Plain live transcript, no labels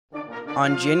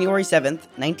On January 7th,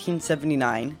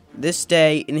 1979, this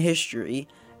day in history,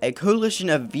 a coalition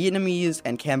of Vietnamese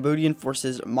and Cambodian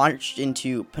forces marched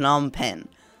into Phnom Penh,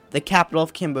 the capital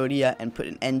of Cambodia, and put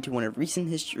an end to one of recent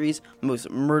history's most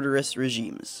murderous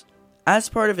regimes. As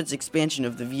part of its expansion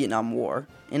of the Vietnam War,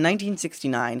 in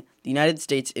 1969, the United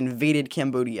States invaded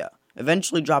Cambodia,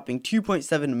 eventually dropping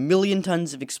 2.7 million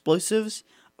tons of explosives,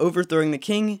 overthrowing the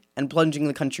king, and plunging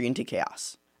the country into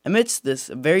chaos. Amidst this,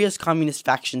 various communist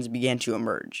factions began to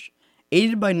emerge.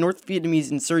 Aided by North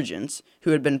Vietnamese insurgents, who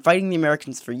had been fighting the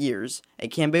Americans for years, a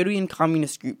Cambodian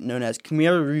communist group known as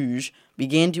Khmer Rouge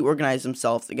began to organize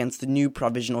themselves against the new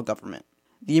provisional government.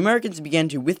 The Americans began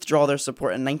to withdraw their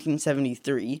support in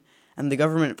 1973, and the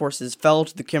government forces fell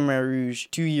to the Khmer Rouge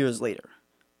 2 years later.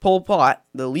 Pol Pot,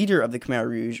 the leader of the Khmer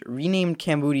Rouge, renamed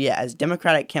Cambodia as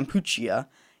Democratic Kampuchea,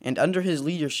 and under his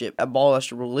leadership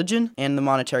abolished religion and the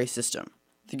monetary system.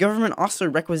 The government also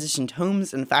requisitioned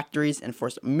homes and factories and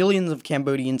forced millions of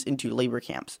Cambodians into labor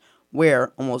camps,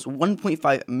 where almost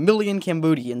 1.5 million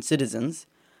Cambodian citizens,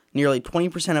 nearly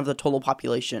 20% of the total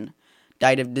population,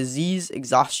 died of disease,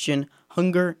 exhaustion,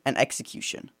 hunger, and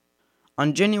execution.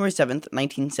 On January 7th,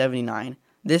 1979,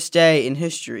 this day in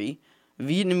history,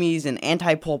 Vietnamese and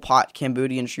anti-Pol Pot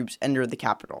Cambodian troops entered the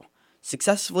capital,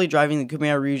 successfully driving the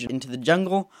Khmer Rouge into the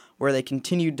jungle, where they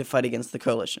continued to fight against the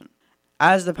coalition.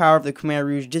 As the power of the Khmer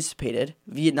Rouge dissipated,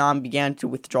 Vietnam began to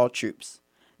withdraw troops.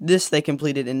 This they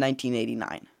completed in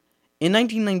 1989. In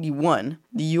 1991,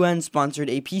 the UN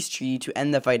sponsored a peace treaty to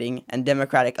end the fighting, and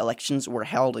democratic elections were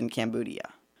held in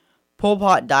Cambodia. Pol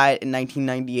Pot died in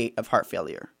 1998 of heart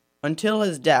failure. Until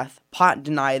his death, Pot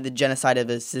denied the genocide of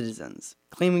his citizens,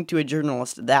 claiming to a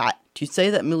journalist that, to say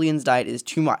that millions died is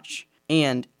too much,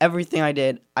 and everything I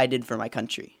did for my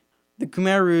country. The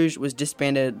Khmer Rouge was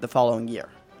disbanded the following year.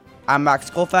 I'm Max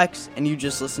Colfax, and you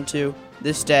just listened to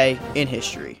This Day in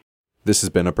History. This has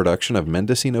been a production of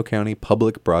Mendocino County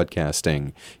Public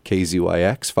Broadcasting,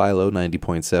 KZYX Philo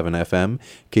 90.7 FM,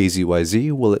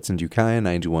 KZYZ Willits and Ukiah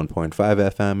 91.5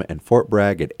 FM, and Fort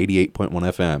Bragg at 88.1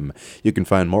 FM. You can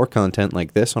find more content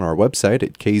like this on our website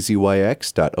at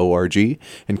kzyx.org,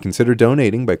 and consider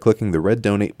donating by clicking the red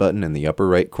donate button in the upper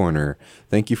right corner.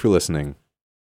 Thank you for listening.